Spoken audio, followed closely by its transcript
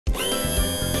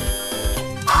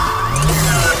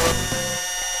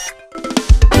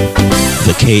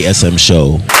KSM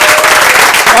Show. All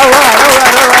right.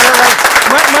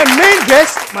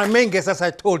 My main guest, as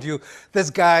I told you, this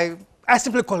guy, I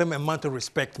simply call him a man to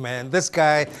respect, man. This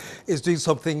guy is doing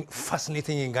something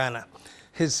fascinating in Ghana.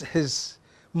 His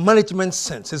management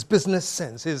sense, his business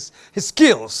sense, his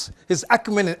skills, his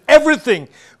acumen, and everything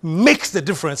makes the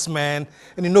difference, man.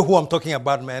 And you know who I'm talking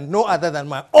about, man. No other than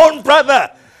my own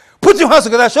brother. Put your hands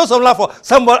together, show some love for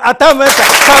somebody.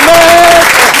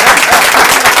 Attah-Mensah.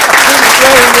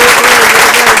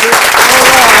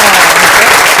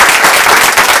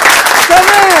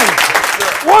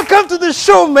 Welcome to the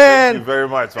show, man. Thank you very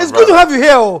much. It's good to have you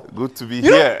here. Good to be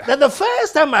here. The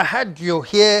first time I had you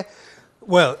here,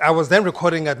 well, I was then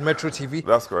recording at Metro TV.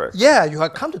 That's correct. Yeah, you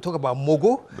had come to talk about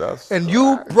Mogo. That's and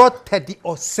you brought Teddy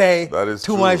Osei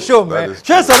to my show, man.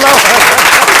 Cheers a lot.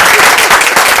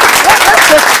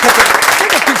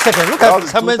 Take a quick second. Look at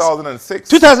Summons. 2006.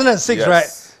 2006, yes. Right?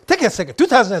 Take a second.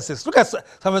 2006. Look at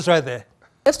Summons right there.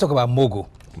 Let's talk about Mogo.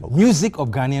 Music of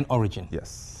Ghanaian origin.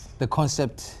 Yes. The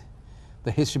concept,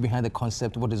 the history behind the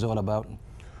concept, what is it all about?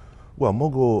 Well,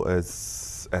 Mogo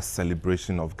is a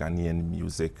celebration of Ghanaian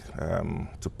music,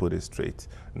 to put it straight.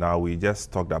 Now, we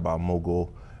just talked about Mogo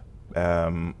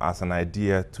as an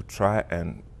idea to try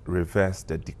and reverse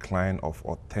the decline of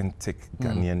authentic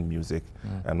Ghanaian music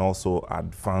and also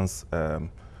advance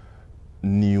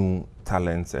new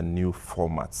talents and new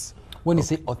formats. When you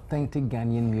say authentic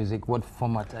Ghanaian music, what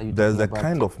format are you talking There's about? a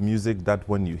kind of music that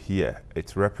when you hear,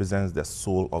 it represents the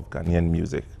soul of Ghanaian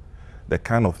music. The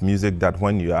kind of music that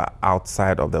when you are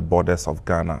outside of the borders of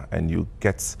Ghana and you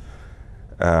get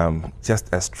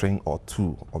just a string or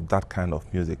two of that kind of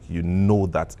music, you know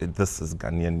that this is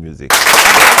Ghanaian music.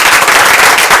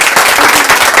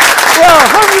 Well,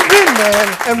 how have you been,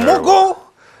 man? And Mogo? Well.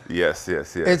 Yes.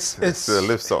 It still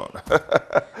lives on.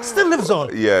 Still lives on?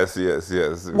 Yes.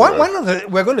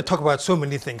 We're going to talk about so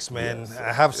many things, man. Yes,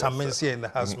 I have some men here in the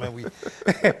house, man.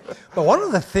 But one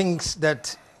of the things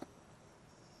that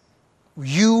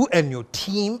you and your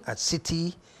team at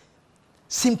CITI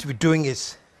seem to be doing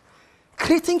is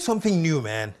creating something new,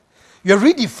 man. You're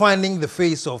redefining the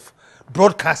face of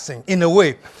broadcasting in a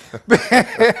way.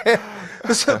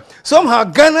 So, somehow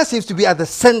Ghana seems to be at the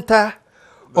center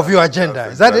of your agenda.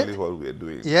 Is that exactly it? What we're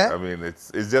doing. Yeah. I mean,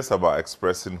 it's just about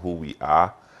expressing who we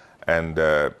are and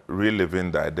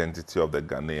reliving the identity of the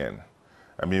Ghanaian.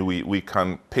 I mean, we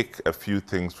can pick a few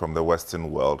things from the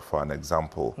Western world for an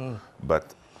example,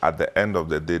 but at the end of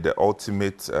the day, the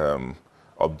ultimate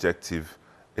objective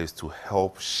is to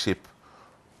help shape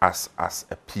us as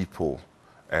a people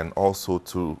and also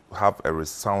to have a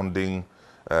resounding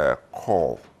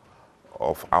call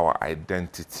of our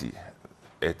identity.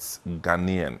 It's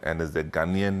Ghanaian, and it's the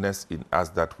Ghanaianness in us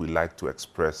that we like to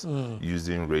express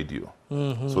using radio.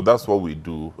 So that's what we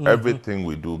do. Everything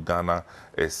we do, Ghana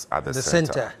is at the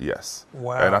center. Yes.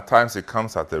 Wow. And at times it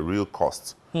comes at a real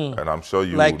cost. And I'm sure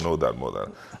you will know that more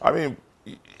than. I mean,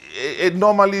 it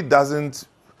normally doesn't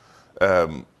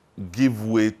give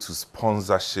way to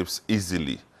sponsorships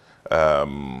easily.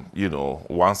 You know,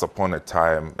 once upon a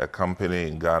time, a company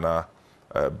in Ghana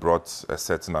brought a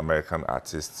certain American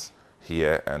artist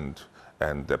here, and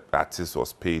the artist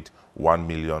was paid $1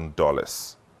 million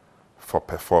for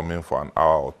performing for an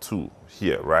hour or two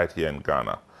here, right here in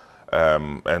Ghana.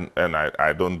 And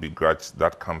I don't begrudge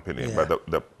that company, but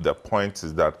the point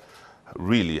is that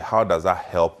really, how does that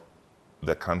help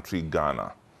the country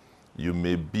Ghana? You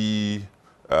may be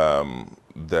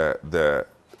the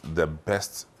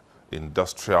best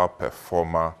industrial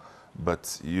performer,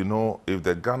 but you know, if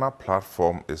the Ghana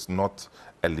platform is not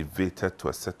elevated to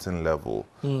a certain level,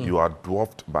 you are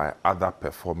dwarfed by other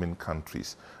performing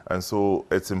countries. And so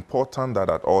it's important that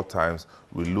at all times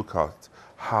we look at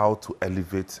how to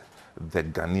elevate the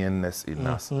Ghanaianness in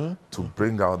us to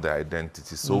bring out the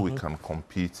identity so we can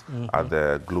compete at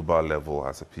the global level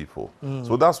as a people.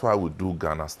 So that's why we do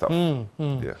Ghana stuff.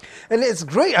 Yeah. And it's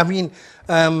great. I mean,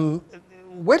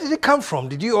 where did it come from?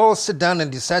 Did you all sit down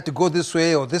and decide to go this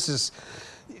way, or this is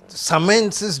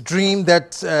Attah-Mensah's dream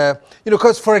that, you know,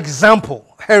 because for example,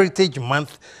 Heritage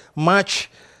Month,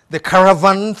 March, the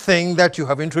caravan thing that you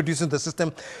have introduced in the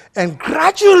system, and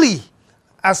gradually,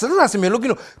 as little as you may look, you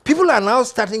know, people are now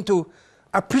starting to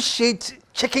appreciate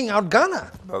checking out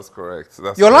Ghana. That's correct.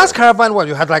 Your last caravan, what,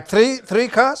 you had like three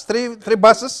cars, three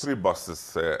buses? 3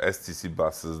 buses, STC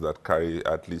buses that carry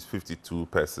at least 52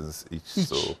 persons each.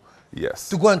 So, yes.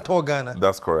 To go and tour Ghana.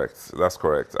 That's correct. That's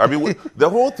correct. I mean, the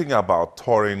whole thing about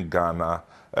touring Ghana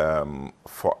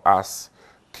for us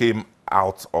came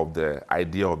out of the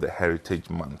idea of the Heritage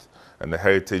Month. and the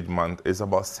Heritage Month is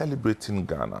about celebrating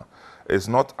Ghana. It's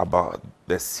not about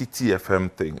the CITI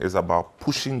FM thing. It's about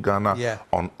pushing Ghana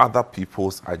on other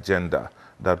people's agenda.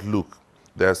 That look,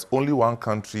 there's only one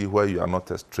country where you are not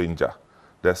a stranger.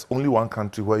 There's only one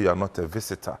country where you are not a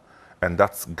visitor, and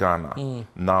that's Ghana.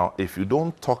 Now, if you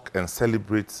don't talk and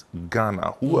celebrate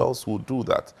Ghana, who else will do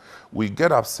that? We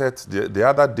get upset. The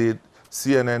other day,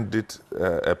 CNN did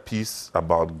a piece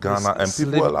about Ghana, and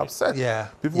people were upset.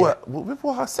 People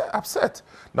are upset.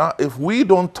 Now, if we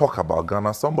don't talk about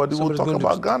Ghana, somebody will talk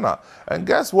about Ghana. And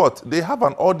guess what? They have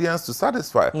an audience to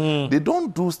satisfy. They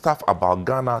don't do stuff about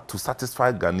Ghana to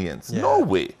satisfy Ghanaians. No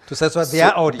way. To satisfy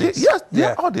their audience. Yes,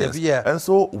 their audience. And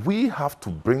so we have to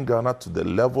bring Ghana to the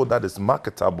level that is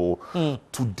marketable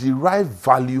to derive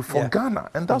value for Ghana.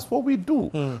 And that's what we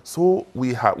do. So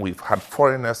we've had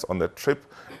foreigners on the trip,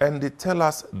 and they tell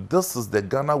us this is the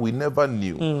Ghana we never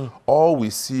knew. All we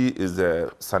see is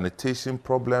the sanitation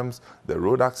problems, the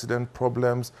road accident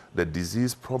problems, the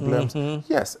disease problems.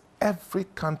 Yes, every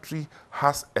country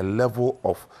has a level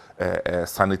of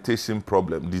sanitation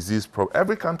problem, disease problem.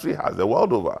 Every country has the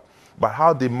world over, but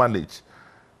how they manage.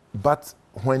 But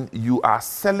when you are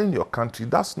selling your country,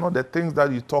 that's not the things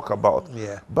that you talk about.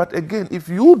 But again, if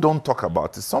you don't talk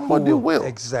about it, somebody will.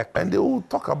 Exactly. And they will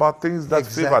talk about things that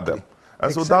favor them.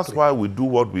 And so that's why we do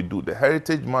what we do. The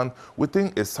Heritage Month, we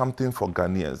think, is something for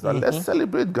Ghanaians. That let's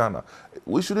celebrate Ghana.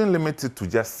 We shouldn't limit it to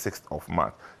just 6th of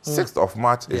March. 6th of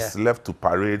March is left to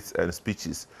parades and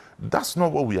speeches. That's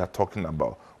not what we are talking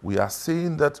about. We are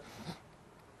saying that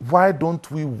why don't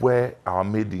we wear our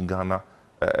Made in Ghana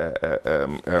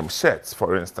shirts,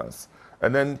 for instance?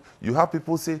 And then you have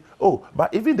people say, oh,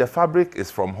 but even the fabric is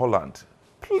from Holland.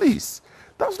 Please,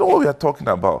 that's not what we are talking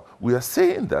about. We are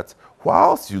saying that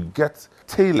whilst you get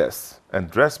tailors and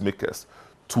dressmakers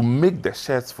to make the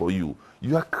shirts for you,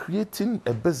 you are creating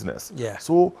a business.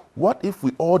 So what if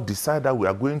we all decide that we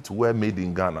are going to wear Made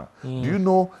in Ghana? Do you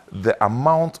know the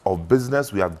amount of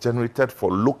business we have generated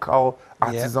for local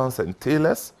artisans and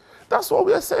tailors? That's what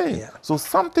we are saying. So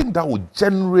something that will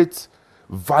generate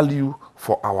value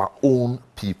for our own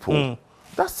people.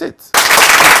 That's it.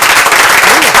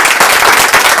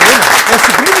 And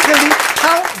significantly,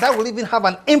 how that will even have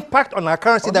an impact on our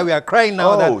currency that we are crying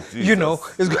now that, Jesus. you know,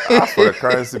 is going. As for the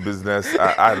currency business,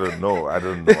 I don't know.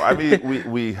 I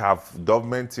mean, we have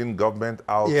government in, government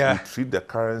out. We treat the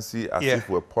currency as if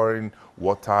we're pouring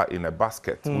water in a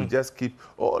basket. We just keep,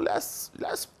 let's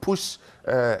push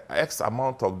X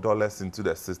amount of dollars into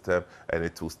the system and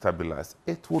it will stabilize.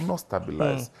 It will not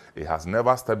stabilize. It has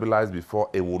never stabilized before.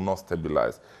 It will not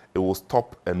stabilize. It will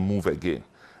stop and move again.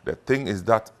 The thing is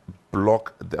that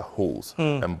block the holes.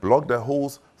 And block the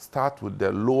holes, start with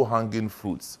the low-hanging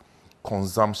fruits.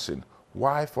 Consumption.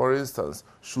 Why, for instance,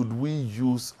 should we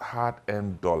use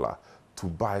hard-earned dollar to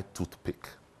buy toothpick?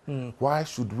 Why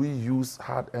should we use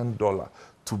hard-earned dollar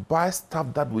to buy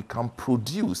stuff that we can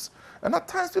produce? And at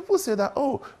times people say that,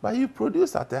 oh, but you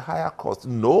produce at a higher cost.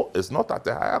 No, it's not at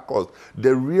a higher cost.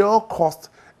 The real cost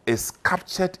is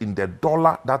captured in the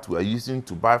dollar that we are using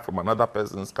to buy from another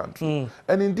person's country.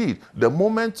 And indeed, the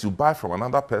moment you buy from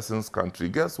another person's country,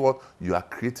 guess what? You are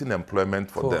creating employment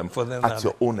for them at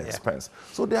your own expense.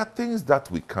 So there are things that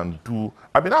we can do.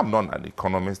 I mean, I'm not an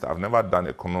economist. I've never done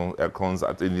econs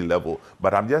at any level.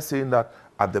 But I'm just saying that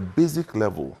at the basic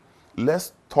level,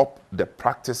 let's stop the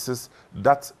practices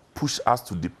that push us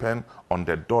to depend on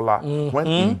the dollar when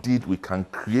indeed we can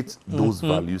create those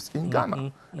values in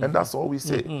Ghana. And that's all we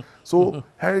say. So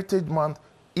Heritage Month,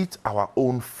 eat our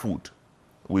own food.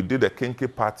 We did a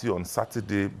kenke party on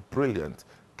Saturday, brilliant.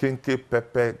 Kenke,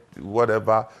 pepper,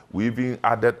 whatever. We even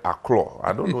added a claw.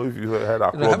 I don't know if you heard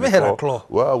a claw. I haven't heard a claw.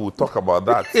 Well, we'll talk about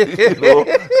that. You know?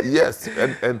 Yes.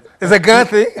 And it's a Ghana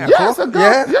thing?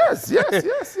 Yes, yes.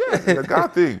 It's a Ghana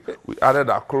thing. We added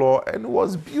a claw and it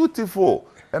was beautiful.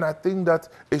 And I think that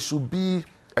it should be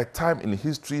a time in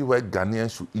history where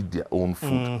Ghanaians should eat their own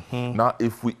food. Now,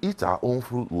 if we eat our own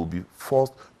food, we'll be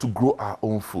forced to grow our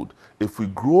own food. If we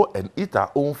grow and eat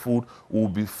our own food, we'll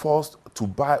be forced to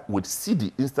buy with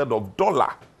cedi instead of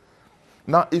dollar.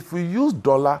 Now, if we use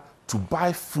dollar to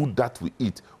buy food that we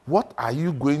eat, what are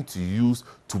you going to use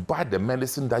to buy the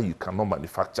medicine that you cannot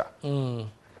manufacture? And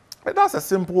that's a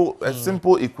simple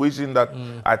equation that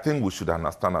I think we should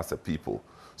understand as a people.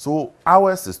 So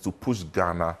ours is to push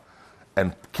Ghana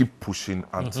and keep pushing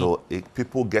until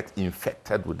people get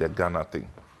infected with the Ghana thing.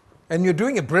 And you're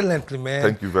doing it brilliantly, man.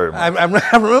 Thank you very much. I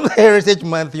remember Heritage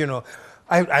Month, you know.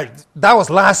 that was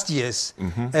last year's,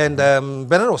 and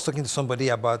Bernard was talking to somebody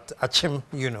about Achim,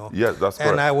 you know. Yes, that's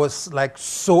correct. And I was like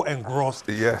so engrossed.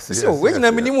 Yes, yes, so, wait yes,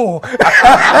 a minute more.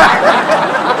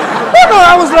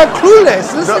 I was like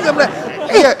clueless. I'm like,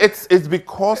 hey. Yeah, it's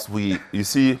because you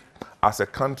see, as a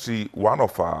country, one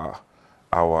of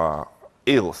our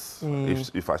ills,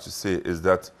 if I should say, is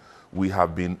that we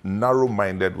have been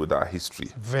narrow-minded with our history.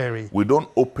 Very. We don't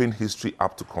open history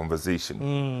up to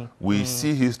conversation. We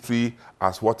see history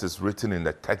as what is written in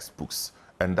the textbooks,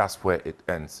 and that's where it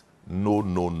ends. No,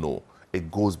 no, no.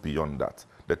 It goes beyond that.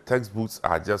 The textbooks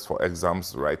are just for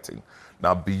exams writing.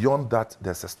 Now, beyond that,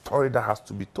 there's a story that has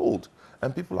to be told,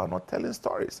 and people are not telling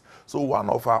stories. So one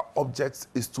of our objects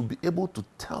is to be able to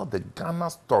tell the Ghana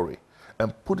story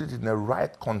and put it in the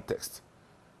right context.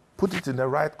 Put it in the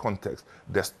right context.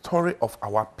 The story of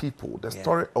our people, the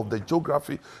story of the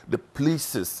geography, the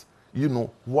places, you know,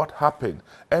 what happened.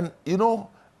 And, you know,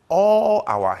 all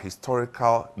our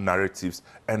historical narratives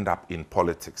end up in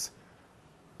politics.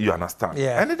 You understand?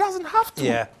 Yeah. And it doesn't have to.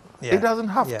 Yeah. Yeah. It doesn't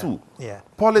have to. Yeah.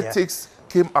 Politics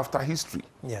came after history.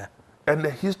 Yeah. And the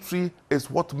history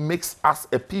is what makes us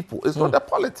a people. It's not the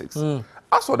politics.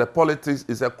 As for the politics,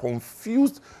 it's a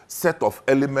confused set of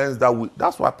elements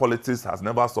that's why politics has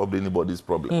never solved anybody's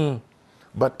problem.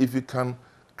 But if you can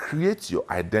create your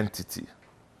identity,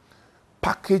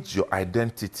 package your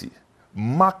identity,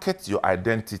 market your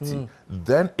identity,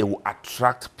 then it will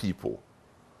attract people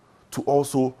to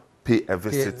also pay a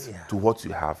visit to what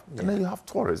you have. And then you have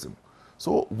tourism.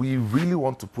 So we really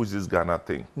want to push this Ghana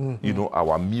thing. You know,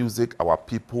 our music, our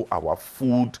people, our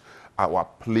food, our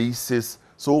places.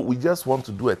 So we just want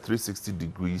to do a 360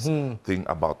 degrees thing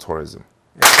about tourism.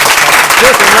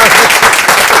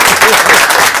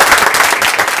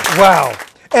 Wow.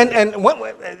 And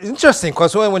interesting,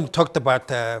 because when you talked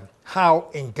about how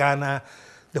in Ghana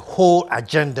the whole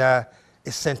agenda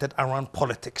is centered around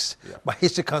politics. But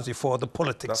history comes before the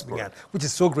politics began, which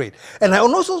is so great. And I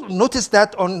also noticed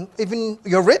that on even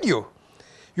your radio.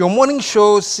 Your morning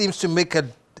show seems to make a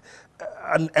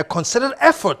concerted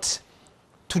effort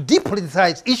to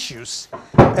depoliticize issues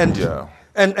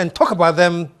and talk about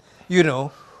them, you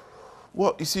know.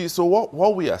 Well, you see, so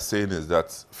what we are saying is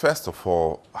that, first of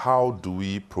all, how do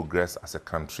we progress as a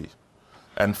country?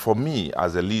 And for me,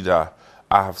 as a leader,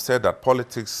 I have said that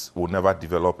politics will never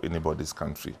develop anybody's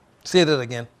country. Say that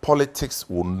again. Politics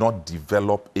will not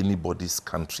develop anybody's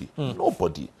country.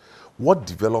 Nobody. What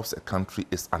develops a country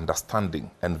is understanding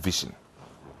and vision.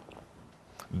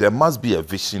 There must be a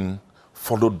vision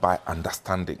followed by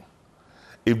understanding.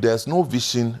 If there's no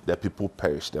vision, the people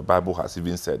perish. The Bible has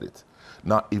even said it.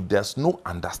 Now, if there's no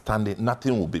understanding,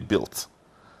 nothing will be built.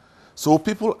 So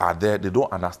people are there, they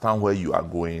don't understand where you are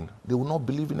going. They will not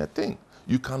believe in a thing.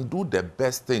 You can do the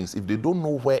best things. If they don't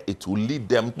know where it will lead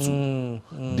them to,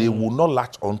 they will not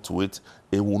latch onto it.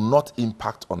 It will not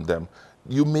impact on them.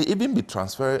 You may even be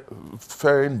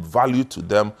transferring value to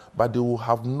them, but they will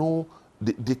have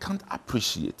they can't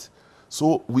appreciate.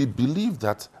 So we believe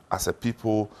that as a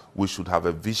people, we should have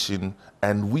a vision,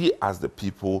 and we as the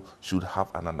people should have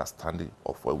an understanding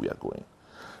of where we are going.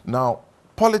 Now,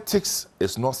 politics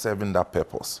is not serving that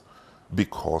purpose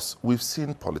because we've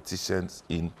seen politicians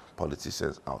in,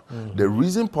 politicians out. The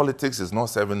reason politics is not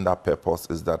serving that purpose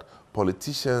is that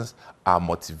politicians are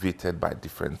motivated by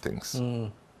different things.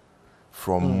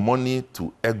 From money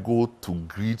to ego to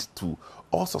greed to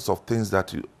all sorts of things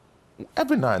that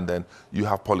every now and then you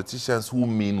have politicians who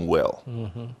mean well,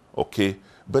 okay?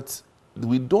 But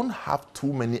we don't have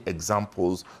too many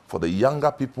examples for the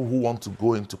younger people who want to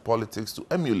go into politics to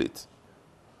emulate.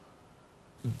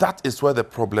 That is where the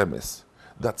problem is.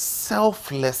 That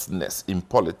selflessness in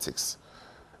politics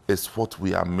is what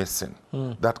we are missing.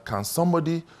 That can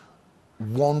somebody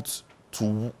want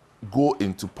to go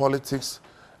into politics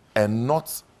and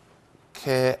not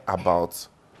care about,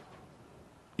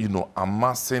 you know,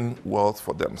 amassing wealth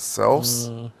for themselves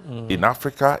in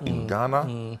Africa, in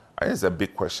Ghana? It's a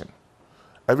big question.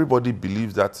 Everybody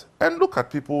believes that. And look at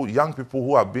people, young people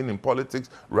who have been in politics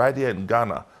right here in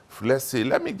Ghana. Let's say,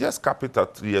 let me just cap it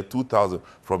at year 2000.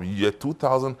 From year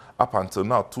 2000 up until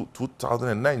now,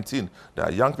 2019, there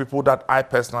are young people that I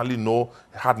personally know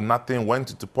had nothing,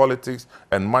 went into politics,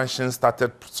 and mansions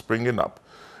started springing up.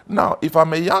 Now, if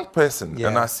I'm a young person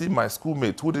and I see my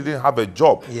schoolmate who didn't have a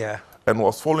job and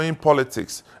was following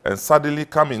politics and suddenly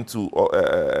come into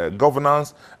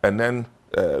governance, and then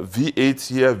V8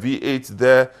 here, V8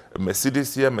 there,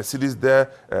 Mercedes here, Mercedes there,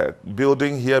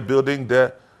 building here, building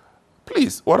there.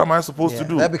 Please, what am I supposed to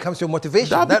do? That becomes your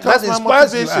motivation. That becomes my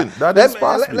motivation. That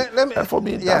inspires me. And for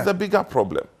me, that's the bigger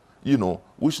problem. You know,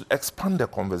 we should expand the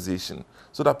conversation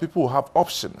so that people will have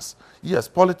options. Yes,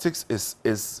 politics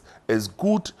is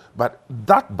good, but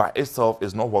that by itself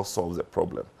is not what solves the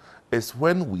problem. It's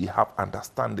when we have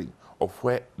understanding of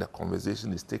where the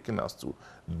conversation is taking us to,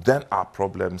 then our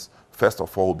problems, first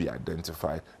of all, will be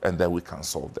identified, and then we can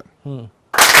solve them. And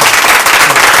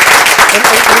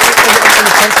it's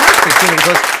fantastic, you know,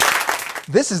 because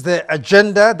this is the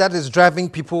agenda that is driving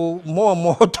people more and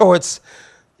more towards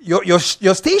your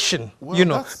station, well, you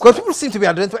know, because people seem to be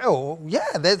identifying, oh,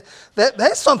 yeah,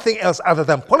 there's something else other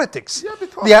than politics. Yeah,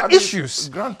 because there are issues.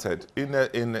 Granted, in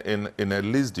a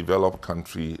least developed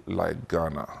country like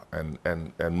Ghana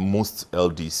and most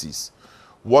LDCs,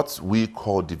 what we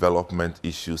call development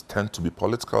issues tend to be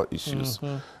political issues.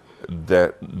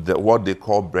 What they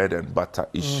call bread and butter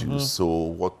issues. So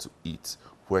what to eat,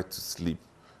 where to sleep,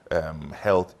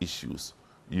 health issues,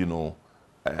 you know,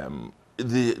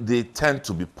 they tend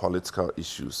to be political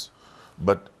issues.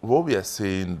 But what we are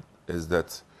saying is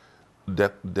that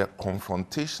the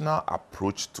confrontational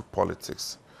approach to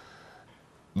politics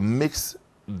makes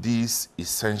these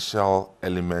essential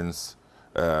elements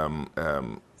of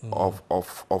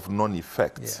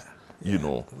non-effect. You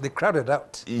know, they crowded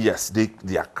out. Yes,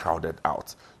 they are crowded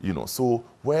out. You know, so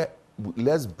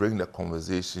let's bring the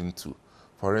conversation to,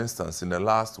 for instance, in the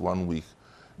last 1 week,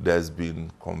 there's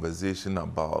been conversation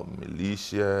about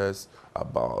militias,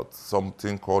 about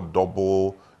something called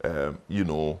double, you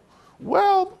know.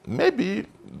 Well, maybe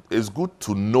it's good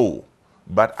to know,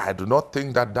 but I do not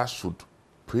think that should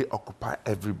preoccupy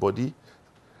everybody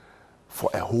for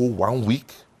a whole 1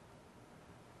 week.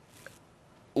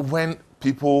 When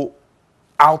people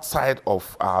outside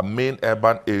of our main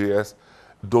urban areas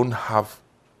don't have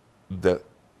the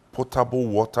potable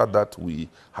water that we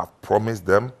have promised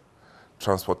them,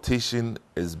 transportation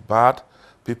is bad,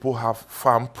 people have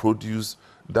farm produce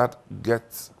that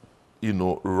gets, you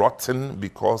know, rotten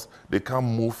because they can't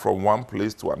move from one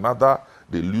place to another,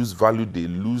 they lose value, they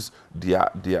lose their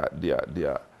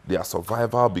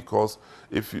survival, because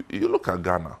if you look at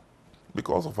Ghana,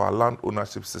 because of our land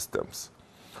ownership systems,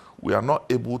 we are not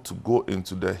able to go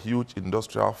into the huge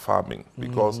industrial farming,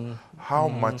 because how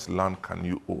much land can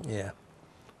you own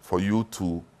for you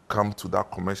to come to that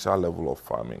commercial level of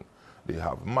farming? They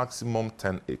have maximum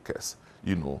 10 acres,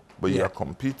 you know, but you are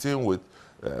competing with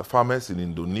farmers in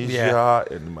Indonesia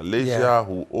and Malaysia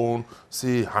who own,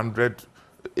 say, 100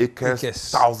 acres,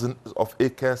 thousands of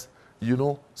acres, you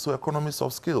know, so economies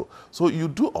of scale. So you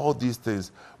do all these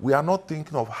things. We are not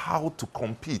thinking of how to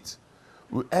compete.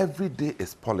 Every day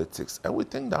is politics, and we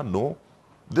think that, no,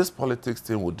 this politics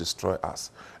thing will destroy us.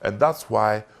 And that's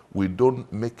why we don't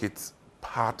make it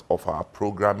part of our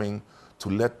programming to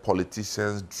let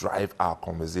politicians drive our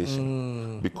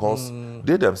conversation, because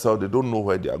they themselves, they don't know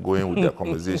where they are going with their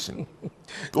conversation.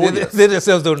 They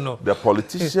themselves don't know. The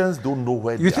politicians don't know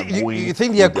where they are going. You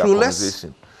think they are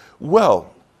clueless?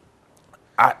 Well,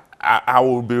 I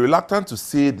will be reluctant to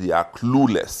say they are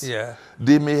clueless. Yeah.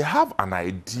 They may have an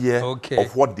idea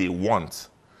of what they want,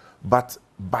 but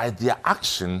by their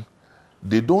action,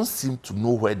 they don't seem to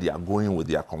know where they are going with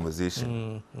their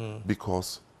conversation.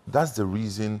 Because that's the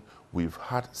reason we've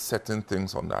had certain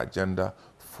things on the agenda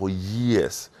for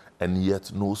years and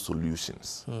yet no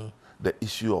solutions. The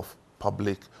issue of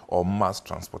public or mass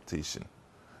transportation,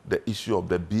 the issue of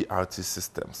the BRT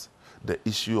systems, the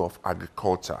issue of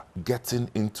agriculture, getting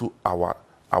into our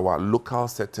local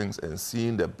settings and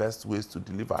seeing the best ways to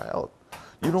deliver health.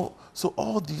 You know, so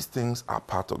all these things are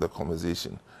part of the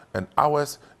conversation. And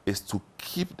ours is to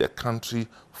keep the country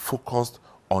focused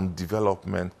on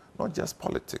development, not just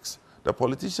politics. The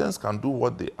politicians can do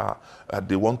what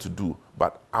they want to do,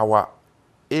 but our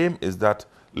aim is that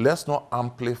let's not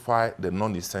amplify the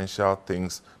non-essential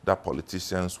things that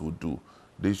politicians will do.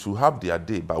 They should have their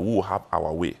day, but we will have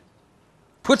our way.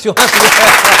 Put your hands together.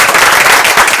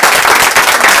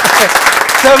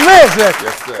 So, man, yes,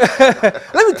 sir.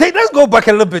 let's go back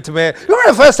a little bit, man. You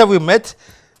remember the first time we met?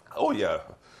 Oh yeah,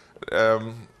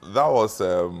 that was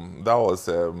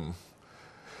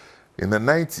in the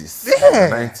 90s. Yeah, in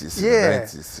the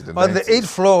 90s. On the 8th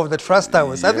floor of the Trust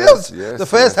Towers. I think that was the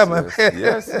first time I met.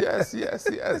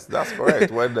 Yes. That's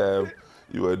correct. When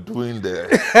you were doing the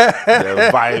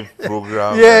Vibe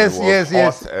program.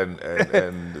 Yes.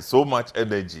 And so much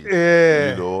energy.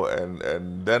 You know,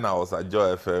 and then I was at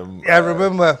Joy FM. I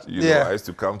remember. You know, I used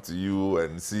to come to you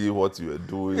and see what you were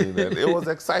doing, and it was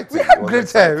exciting. We had great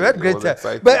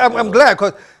time. But I'm glad,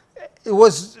 because it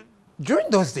was during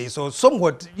those days, or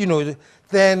somewhat, you know,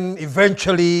 then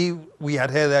eventually we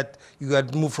had heard that you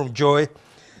had moved from Joy.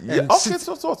 Yeah, okay,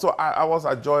 so I was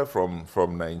at Joy from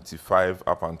 95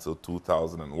 up until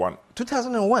 2001.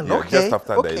 2001, yeah, okay. Just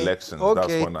after okay. the elections, okay.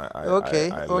 that's when I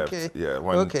left. Yeah,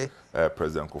 when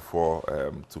President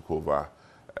Kufuor took over,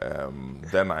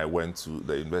 then I went to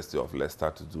the University of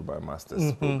Leicester to do my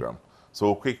master's program.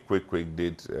 So quick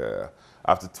did.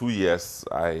 After 2 years,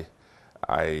 I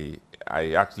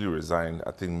actually resigned,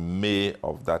 I think May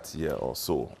of that year or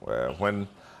so. When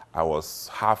I was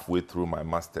halfway through my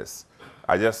master's,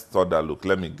 I just thought that, look,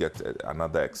 let me get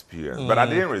another experience. But I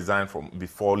didn't resign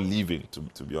before leaving,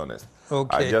 to be honest.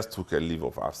 Okay. I just took a leave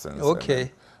of absence.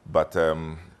 Okay. But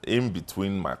in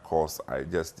between my course, I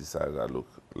just decided that, look,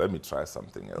 let me try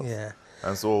something else. Yeah.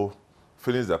 And so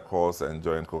finished the course and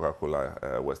joined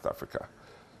Coca-Cola West Africa.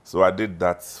 So I did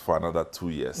that for another 2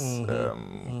 years, you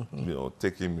know,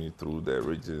 taking me through the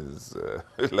regions,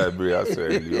 Liberia,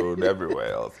 Sierra Leone,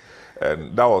 everywhere else.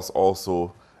 And that was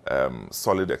also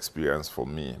solid experience for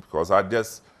me, because I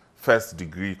just first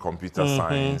degree computer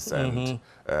science and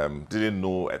didn't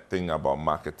know a thing about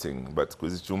marketing, but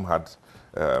CITI had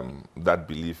that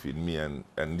belief in me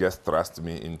and just thrust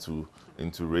me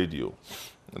into radio.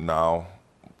 Now,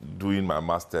 doing my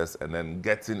master's and then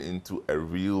getting into a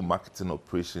real marketing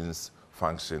operations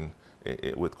function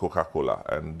with Coca-Cola,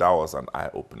 and that was an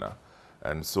eye-opener.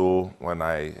 And so when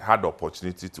I had the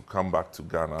opportunity to come back to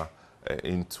Ghana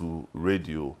into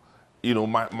radio, you know,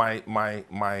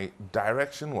 my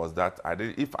direction was that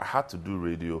if I had to do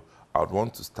radio, I would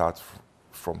want to start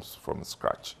from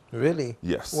scratch. Really?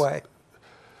 Yes. Why?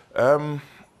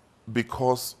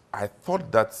 Because I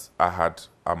thought that I had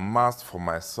amassed for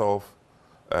myself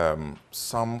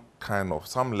some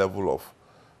level of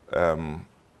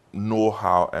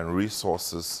know-how and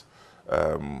resources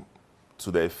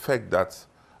to the effect that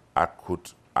I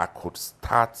could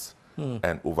start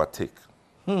and overtake.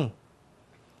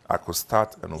 I could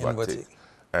start and overtake.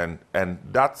 And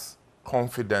that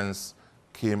confidence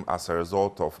came as a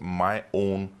result of my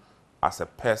own, as a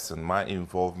person, my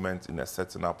involvement in the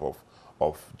setting up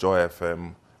of Joy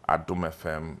FM, Adom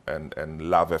FM, and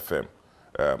Love FM.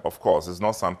 Of course, it's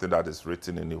not something that is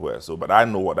written anywhere, but I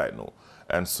know what I know.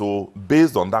 And so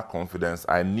based on that confidence,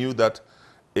 I knew that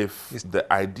if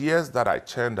the ideas that I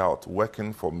churned out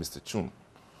working for Mr. Chum,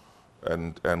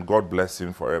 and God bless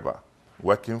him forever,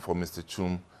 working for Mr.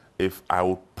 Chum, if I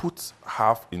would put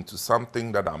half into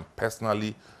something that I'm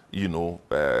personally, you know,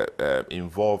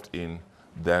 involved in,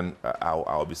 then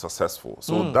I'll be successful.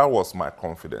 So that was my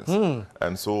confidence.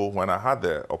 And so when I had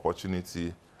the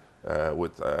opportunity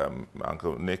with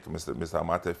Uncle Nick, Mr.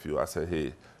 Amatefu, I said,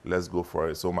 hey, let's go for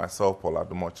it. So myself, Paul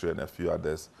Adomochi, and a few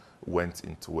others went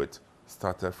into it,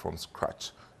 started from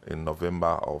scratch in November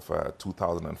of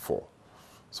 2004.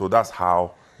 So that's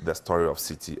how the story of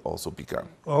CITI also began.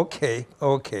 Okay.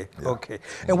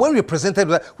 And when we presented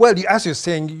that, well, as you're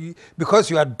saying, because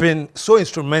you had been so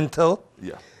instrumental,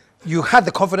 you had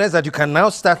the confidence that you can now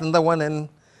start another one and...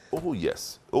 Oh,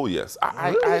 yes.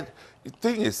 The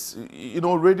thing is, you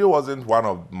know, radio wasn't one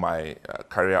of my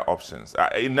career options.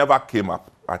 It never came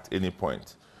up at any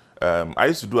point. I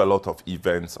used to do a lot of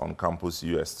events on campus,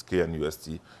 USK and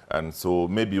UST, and so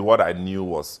maybe what I knew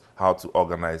was how to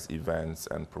organize events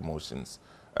and promotions.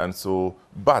 And so,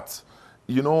 but,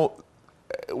 you know,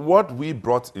 what we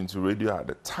brought into radio at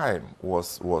the time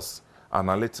was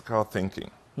analytical thinking.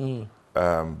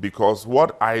 Because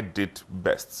what I did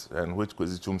best, and which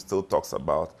CITI still talks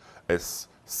about, is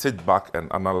sit back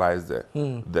and analyze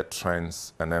the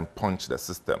trends and then punch the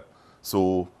system.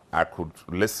 So I could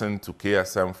listen to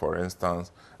KSM, for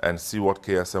instance, and see what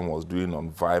KSM was doing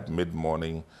on Vibe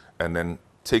mid-morning, and then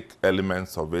take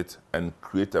elements of it and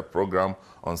create a program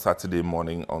on Saturday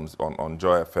morning on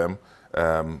Joy FM,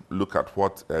 look at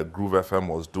what Groove FM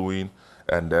was doing,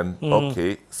 and then,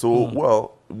 okay, so,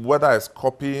 well, whether it's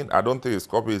copying, I don't think it's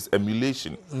copying, it's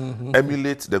emulation.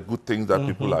 Emulate the good things that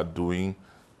people are doing,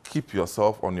 keep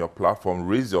yourself on your platform,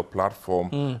 raise your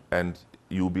platform, and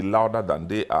you'll be louder than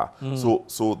they are.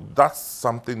 So that's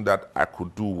something that I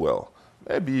could do well.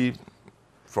 Maybe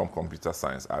from computer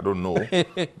science, I don't know.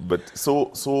 But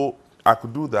so I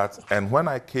could do that. And when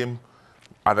I came,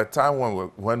 at the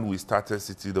time when we started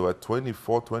CITI, there were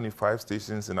 24, 25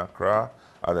 stations in Accra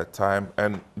at the time,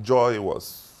 and Joy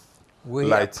was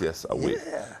light years away,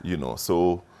 you know.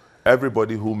 So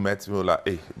everybody who met me was like,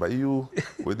 hey, but you,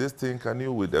 with this thing, can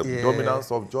you, with the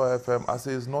dominance of Joy FM? I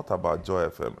say, it's not about Joy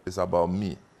FM, it's about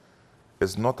me.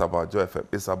 It's not about Joy FM,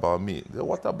 it's about me. Then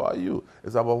what about you?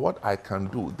 It's about what I can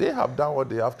do. They have done what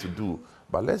they have to do,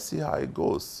 but let's see how it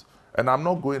goes. And I'm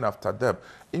not going after them.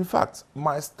 In fact,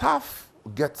 my staff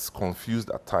gets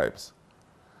confused at times.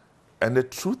 And the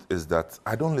truth is that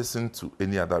I don't listen to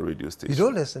any other radio station. You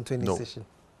don't listen to any station?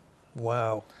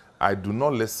 Wow. I do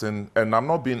not listen, and I'm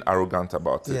not being arrogant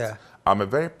about it. Yeah. I'm a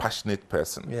very passionate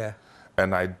person. Yeah.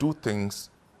 And I do things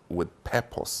with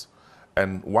purpose.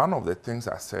 And one of the things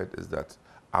I said is that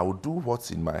I will do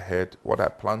what's in my head, what I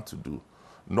plan to do,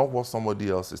 not what somebody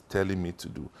else is telling me to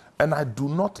do. And I do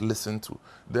not listen to.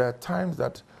 There are times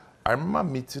that I remember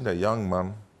meeting a young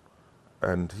man,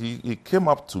 and he came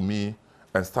up to me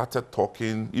and started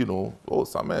talking, you know, oh,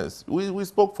 Samens. We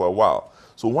spoke for a while.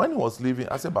 So when he was leaving,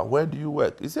 I said, but where do you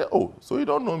work? He said, oh, so you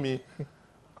don't know me?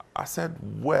 I said,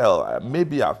 well,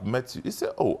 maybe I've met you. He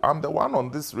said, oh, I'm the one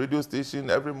on this radio station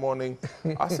every morning.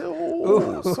 I said,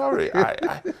 oh, sorry.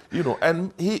 You know,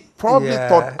 and he probably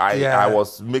thought I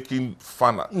was making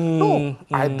fun. No,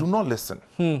 I do not listen.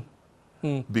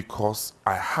 Because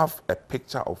I have a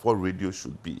picture of what radio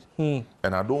should be.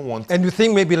 And I don't want... And you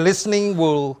think maybe listening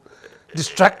will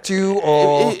distract you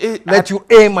or let you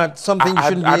aim at something you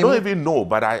shouldn't be I don't even know,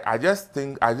 but I just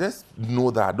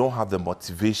know that I don't have the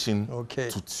motivation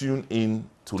to tune in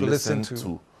to listen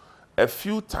to. A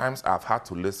few times I've had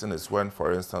to listen is when,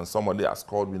 for instance, somebody has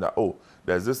called me that, oh,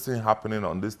 there's this thing happening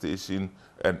on this station,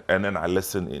 and then I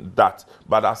listen in that.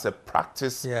 But as a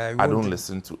practice, I don't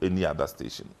listen to any other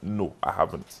station. No, I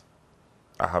haven't.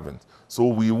 I haven't. So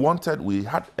we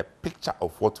had a picture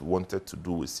of what we wanted to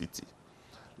do with CITI.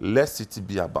 Let CITI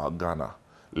be about Ghana.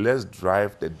 Let's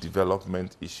drive the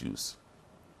development issues.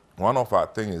 One of our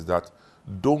things is that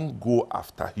don't go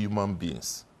after human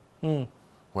beings.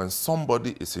 When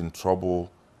somebody is in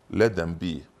trouble, let them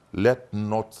be. Let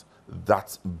not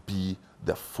that be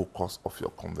the focus of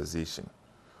your conversation.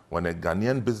 When a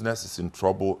Ghanaian business is in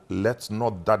trouble, let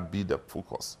not that be the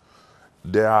focus.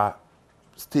 There are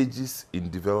stages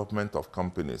in development of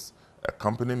companies. A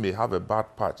company may have a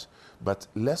bad patch, but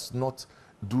let's not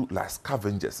do like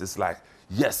scavengers. It's like,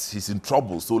 yes, he's in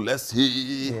trouble, so let's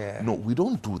No, we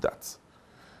don't do that.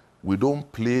 We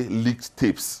don't play leaked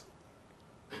tapes.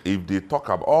 If they talk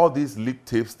about all these leaked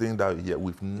tapes thing that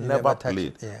we've never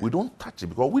played, we don't touch it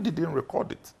because we didn't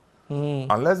record it.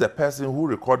 Unless the person who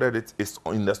recorded it is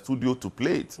in the studio to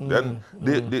play it, then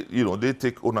they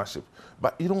take ownership.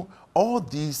 But all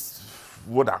these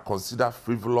what are considered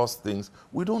frivolous things,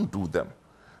 we don't do them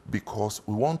because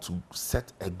we want to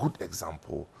set a good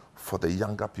example for the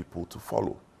younger people to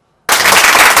follow.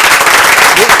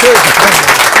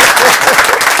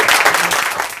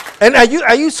 And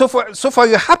are you so far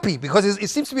you're happy because it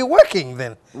seems to be working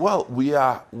then? Well, we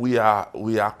are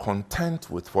content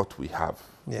with what we have.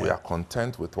 We are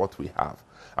content with what we have.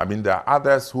 I mean, there are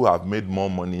others who have made more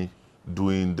money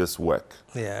doing this work.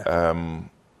 And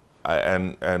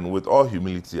with all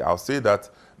humility, I'll say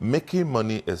that making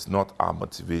money is not our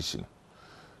motivation.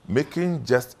 Making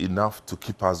just enough to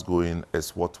keep us going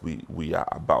is what we are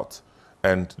about.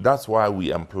 And that's why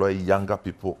we employ younger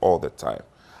people all the time.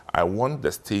 I want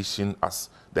the station, as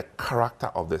the character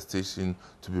of the station,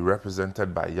 to be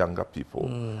represented by younger people.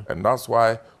 And that's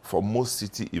why for most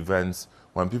CITI events,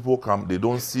 when people come, they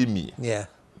don't see me.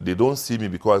 They don't see me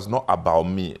because it's not about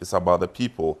me. It's about the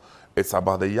people. It's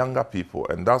about the younger people.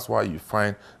 And that's why you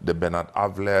find the Bernard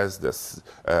Avles, the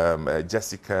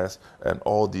Jessicas, and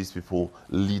all these people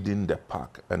leading the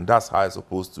pack. And that's how it's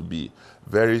supposed to be.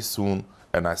 Very soon,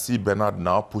 and I see Bernard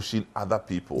now pushing other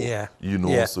people.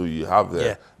 So you have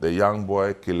the young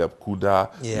boy, Caleb Kuda.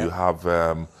 You have,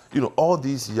 all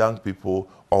these young people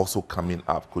also coming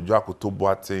up. Kujako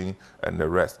Toboating and the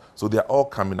rest. So they're all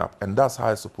coming up. And that's how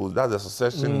I suppose, that's the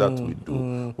succession that we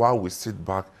do while we sit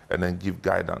back and then give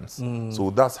guidance.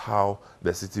 So that's how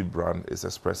the CITI brand is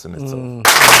expressing itself. And I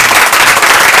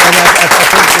think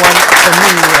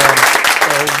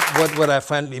for me, what I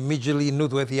find immediately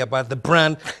noteworthy about the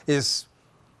brand is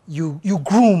you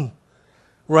groom,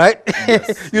 right?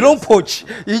 You don't poach.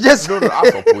 You just no,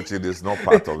 as for poaching is not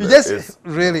part of it. You just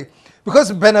really,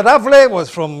 because Bernard Avle was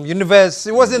from university.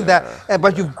 It wasn't that,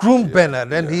 but you groomed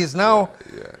Bernard, and he's now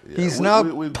we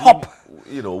top.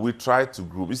 We try to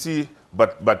groom. You see,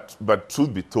 but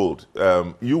truth be told,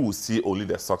 you will see only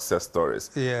the success stories.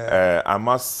 I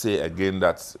must say again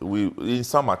that in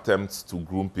some attempts to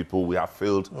groom people, we have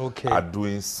failed at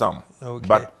doing some.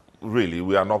 But really,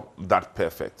 we are not that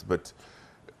perfect. But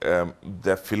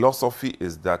the philosophy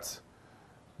is that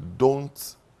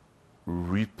don't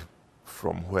reap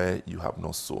from where you have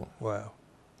not sown. Wow.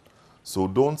 So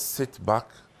don't sit back,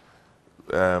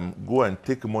 go and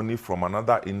take money from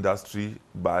another industry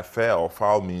by fair or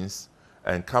foul means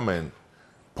and come and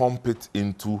pump it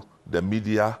into the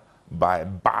media by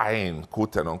buying,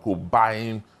 quote and unquote,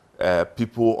 buying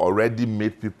people, already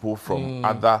made people from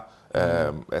other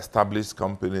established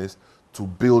companies to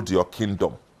build your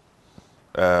kingdom.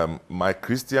 My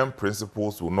Christian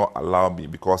principles will not allow me,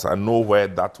 because I know where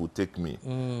that will take me.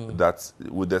 That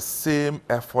with the same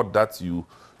effort that you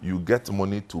get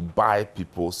money to buy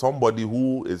people, somebody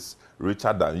who is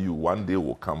richer than you one day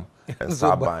will come and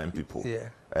start buying people.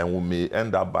 And we may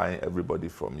end up buying everybody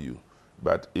from you.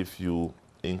 But if you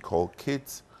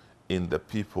inculcate in the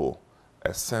people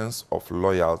a sense of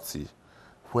loyalty,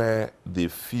 where they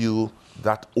feel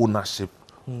that ownership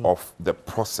of the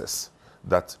process,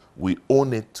 that we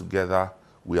own it together,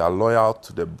 we are loyal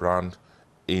to the brand.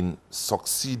 In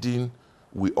succeeding,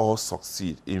 we all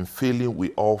succeed. In failing, we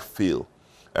all fail.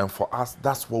 And for us,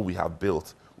 that's what we have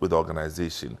built with the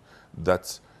organization,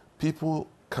 that people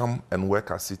come and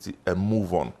work at Citi and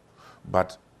move on.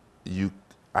 But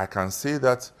I can say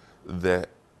that the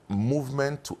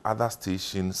movement to other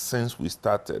stations since we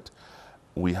started,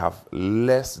 we have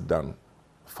less than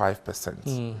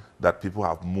 5% that people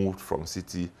have moved from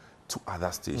Citi to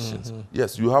other stations.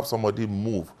 Yes, you have somebody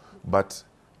move, but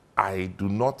I do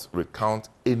not recount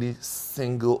any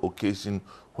single occasion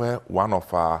where one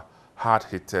of our hard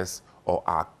hitters or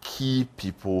our key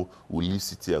people will leave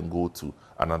Citi and go to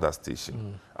another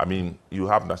station. I mean, you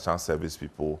have national service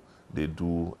people, they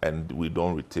do, and we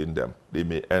don't retain them. They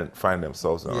may find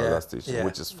themselves in another station,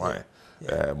 which is fine,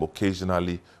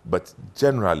 occasionally. But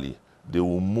generally, they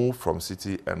will move from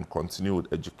Citi and continue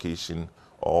with education,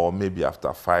 or maybe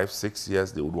after 5, 6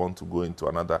 years, they would want to go into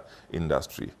another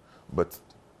industry. But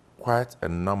quite a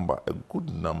good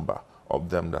number of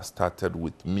them that started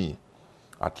with me,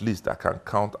 at least I can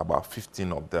count about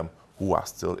 15 of them who are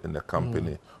still in the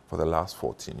company for the last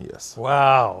 14 years.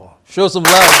 Wow. Show some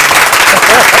love.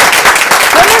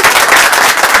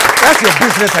 That's your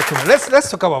business acumen.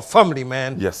 Let's talk about family,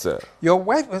 man. Yes, sir. Your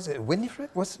wife, was it Winifred?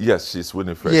 Yes, she's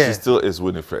Winifred. Yeah. She still is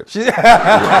Winifred. I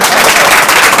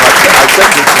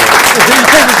checked this one. You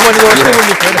checked this one, you were still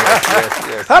Winifred.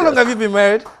 Yes. How long have you been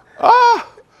married?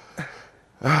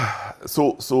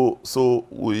 So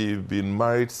we've been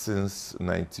married since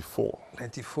 94.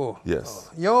 94. Yes.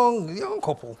 Oh, young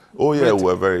couple. Oh yeah, we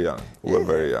were very young. We were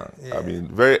very young. Yeah. I mean,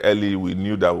 very early we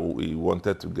knew that we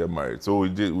wanted to get married. So we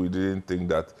didn't think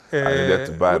that I needed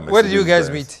to buy a Mercedes. Where did you guys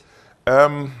meet?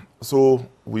 So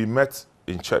we met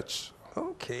in church.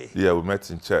 Okay. Yeah, we met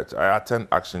in church. I attend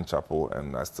Action Chapel,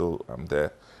 and I still am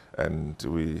there. And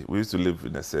we used to live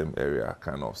in the same area,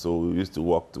 kind of. So we used to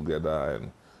walk together,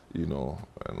 and you know,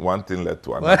 and one thing led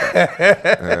to another.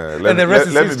 Let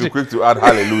me be quick to add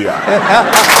hallelujah.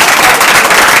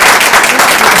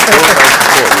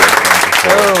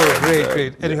 Oh,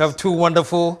 great. And you have 2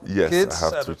 wonderful kids? Yes,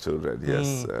 I have 2 children,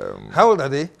 yes. How old are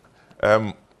they?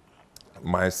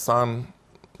 My son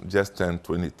just turned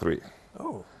 23.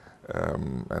 Oh.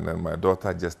 And then my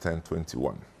daughter just turned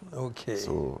 21. Okay.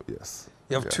 So, yes.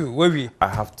 You have 2. Where are we? I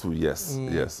have 2, yes.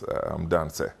 Yes, I'm done,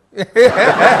 sir. What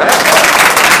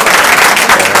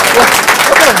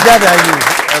kind of dad are you?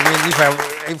 I mean,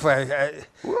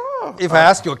 if I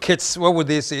ask your kids, what would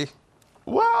they say?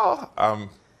 Well,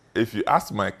 if you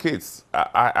ask my kids,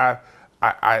 I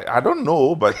don't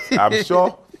know, but I'm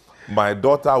sure my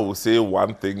daughter will say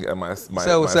one thing and my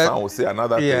son will say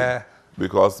another thing.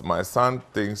 Because my son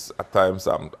thinks at times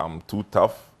I'm too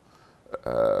tough,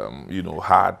 you know,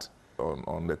 hard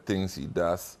on the things he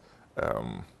does.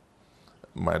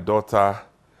 My daughter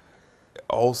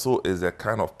also is a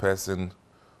kind of person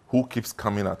who keeps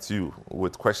coming at you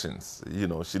with questions. You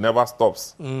know, she never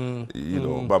stops. You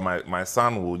know, but my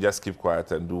son will just keep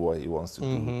quiet and do what he wants to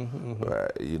do.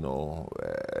 You know,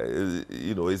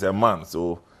 he's a man,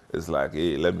 so it's like,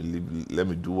 hey, let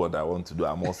me do what I want to do.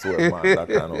 I'm also a man, that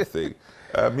kind of thing.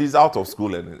 He's out of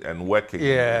school and working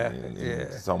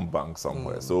in some bank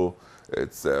somewhere. So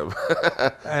it's.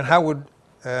 And how would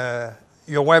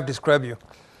your wife describe you?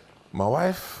 My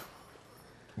wife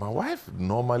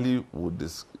normally would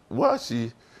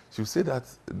she would say that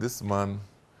this man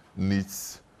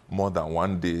needs more than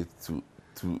one day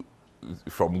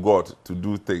from God to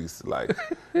do things. Like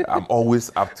I'm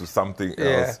always up to something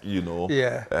else, you know.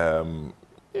 In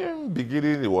the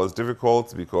beginning, it was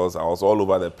difficult because I was all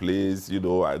over the place. You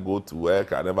know, I go to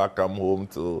work, I never come home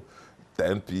till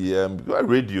 10 p.m.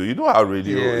 Radio, you know how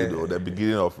radio, you know, the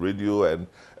beginning of radio, and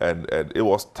it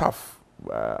was tough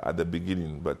at the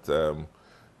beginning, but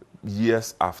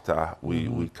years after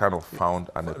we kind of found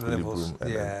an equilibrium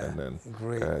and then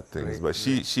things. But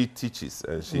she teaches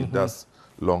and she does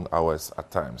long hours at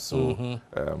times, so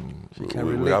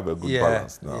we have a good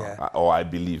balance now, or I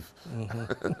believe.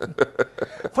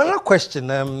 Final question.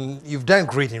 You've done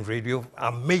great in radio,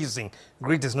 amazing.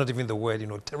 Great is not even the word, you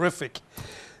know, terrific.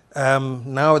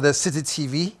 Now the CITI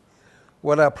TV,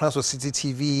 what are plans for CITI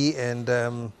TV? And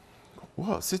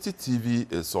well, CITI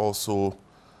TV is also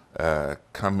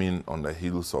coming on the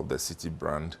heels of the CITI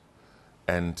brand,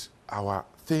 and our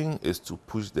thing is to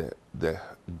push the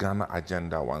Ghana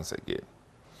agenda once again.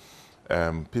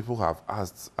 People have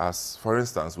asked us, for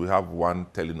instance, we have one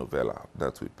telenovela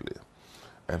that we play,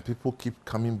 and people keep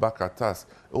coming back at us.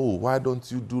 Oh, why don't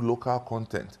you do local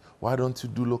content? Why don't you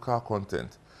do local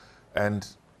content? And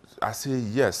I say,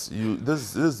 yes,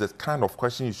 this is the kind of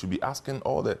question you should be asking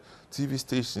all the TV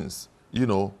stations, you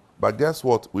know. But guess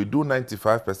what? We do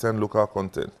 95% local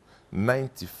content.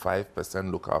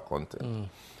 95% local content.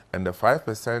 And the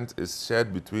 5% is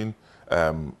shared between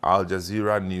Al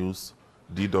Jazeera News,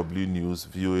 DW News,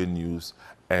 VOA News,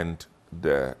 and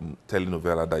the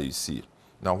telenovela that you see.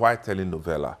 Now, why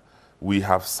telenovela? We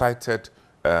have cited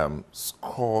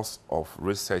scores of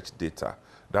research data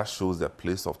that shows the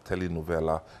place of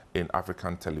telenovela in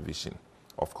African television.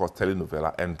 Of course,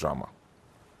 telenovela and drama.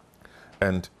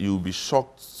 And you'll be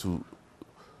shocked to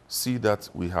see that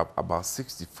we have about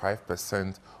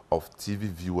 65% of TV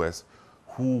viewers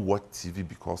who watch TV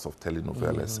because of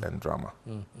telenovelas and drama.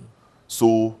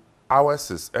 So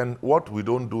ours is, and what we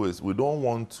don't do is we don't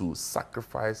want to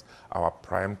sacrifice our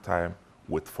prime time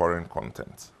with foreign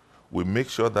content. We make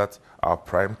sure that our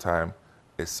prime time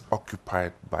is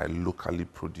occupied by locally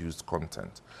produced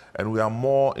content. And we are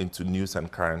more into news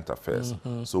and current affairs.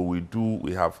 So we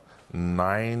have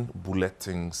 9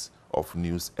 bulletins of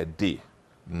news a day.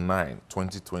 9,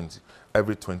 20.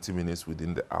 Every 20 minutes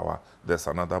within the hour, there's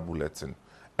another bulletin.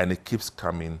 And it keeps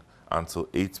coming until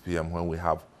 8 p.m. when we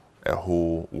have a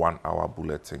whole 1-hour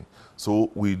bulletin.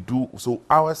 So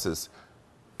ours is,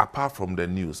 apart from the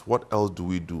news, what else do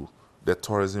we do? The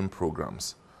tourism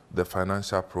programs, the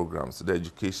financial programs, the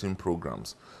education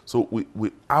programs. So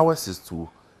ours is to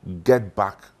get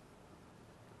back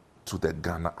to the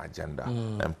Ghana agenda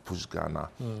and push Ghana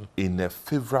in a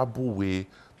favorable way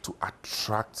to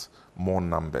attract more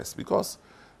numbers, because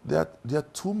there are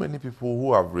too many people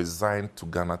who have resigned to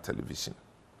Ghana television.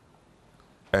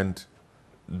 And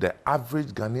the average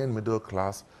Ghanaian middle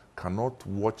class cannot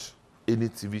watch any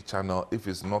TV channel if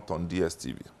it's not on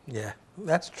DSTV. Yeah,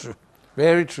 that's true.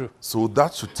 Very true. So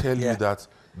that should tell you that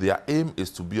their aim is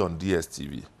to be on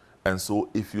DSTV. And so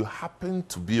if you happen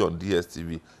to be on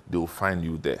DSTV, they will find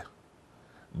you there.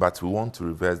 But we want to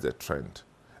reverse the trend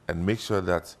and make sure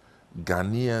that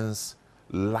Ghanaians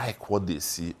like what they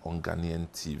see on Ghanaian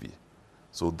TV.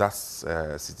 So that's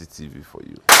CITI TV for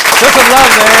you. Just some love,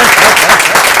 man.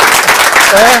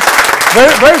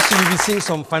 Very soon you'll be seeing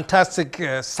some fantastic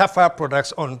Sapphire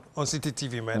products on CITI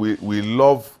TV, man. We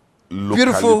love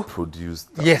locally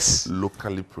produced. Yes.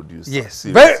 Locally produced. Yes.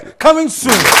 Coming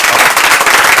soon.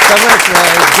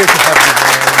 It's great to have you,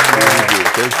 man.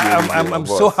 Thank you. I'm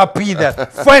so happy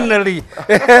that finally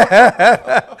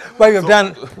what you've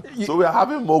done. So we are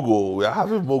having Mogo. We are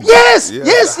having Mogo. Yes.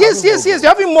 You're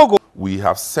having Mogo. We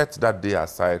have set that day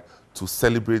aside to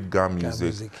celebrate Ghana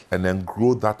music and then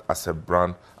grow that as a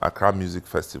brand, Accra Music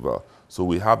Festival. So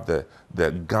we have the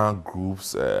Ghana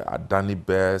groups, Adani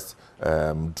Best,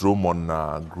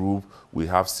 Dromona group. We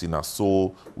have Sina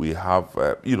Soul. We have,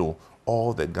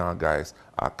 all the Ghana guys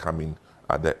are coming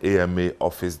at the AMA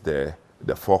office there,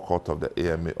 the forecourt of the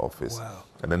AMA office. Wow.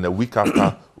 And then the week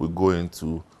after, we go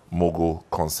into Mogo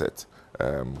concert,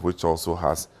 which also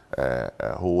has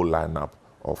a whole lineup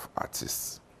of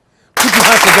artists. Put your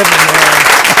hands together, man.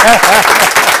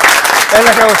 And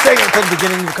like I was saying at the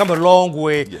beginning, you've come a long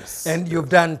way. Yes. And you've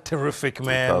done terrific,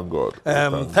 man. Thank God.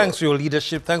 Thanks for your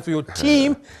leadership. Thanks for your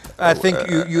team. I think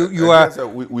you are...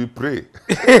 We pray.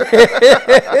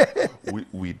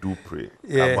 we do pray,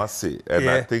 I must say. And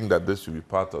I think that this should be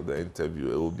part of the interview.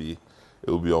 It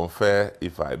will be unfair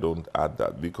if I don't add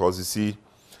that. Because, you see,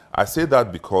 I say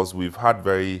that because we've had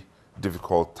very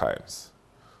difficult times.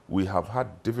 We have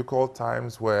had difficult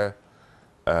times where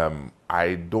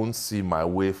I don't see my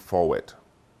way forward.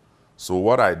 So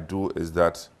what I do is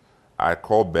that I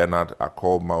call Bernard, I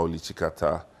call Maoli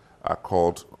Chikata, I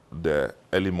called the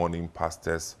early morning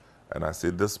pastors, and I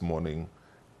say, this morning,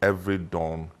 every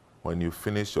dawn, when you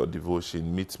finish your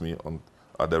devotion, meet me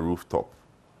at the rooftop,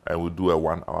 and we'll do a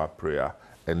 1-hour prayer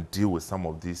and deal with some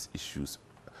of these issues.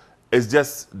 It's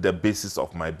just the basis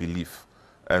of my belief.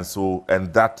 And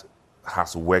that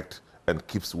has worked and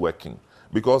keeps working.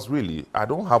 Because really, I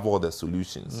don't have all the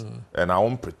solutions. And I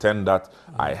won't pretend that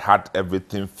I had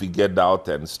everything figured out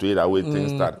and straight away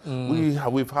things that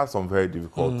we've had some very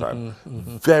difficult times.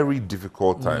 Very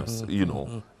difficult times,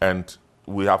 And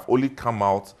we have only come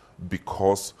out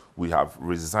because we have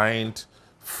resigned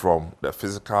from the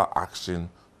physical action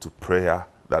to prayer,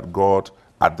 that God,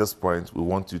 at this point, we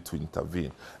want you to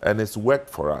intervene. And it's worked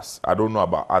for us. I don't know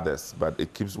about others, but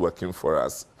it keeps working for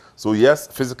us. So yes,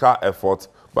 physical effort,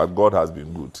 but God has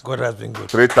been good. God has been good.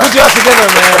 3 times. Put yours together,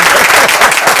 man.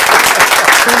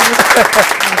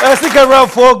 Stick around,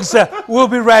 folks. We'll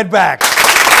be right back.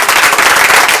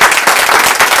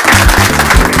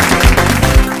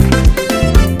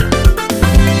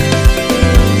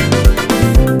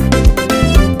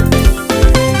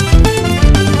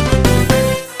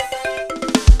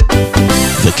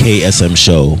 The KSM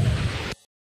Show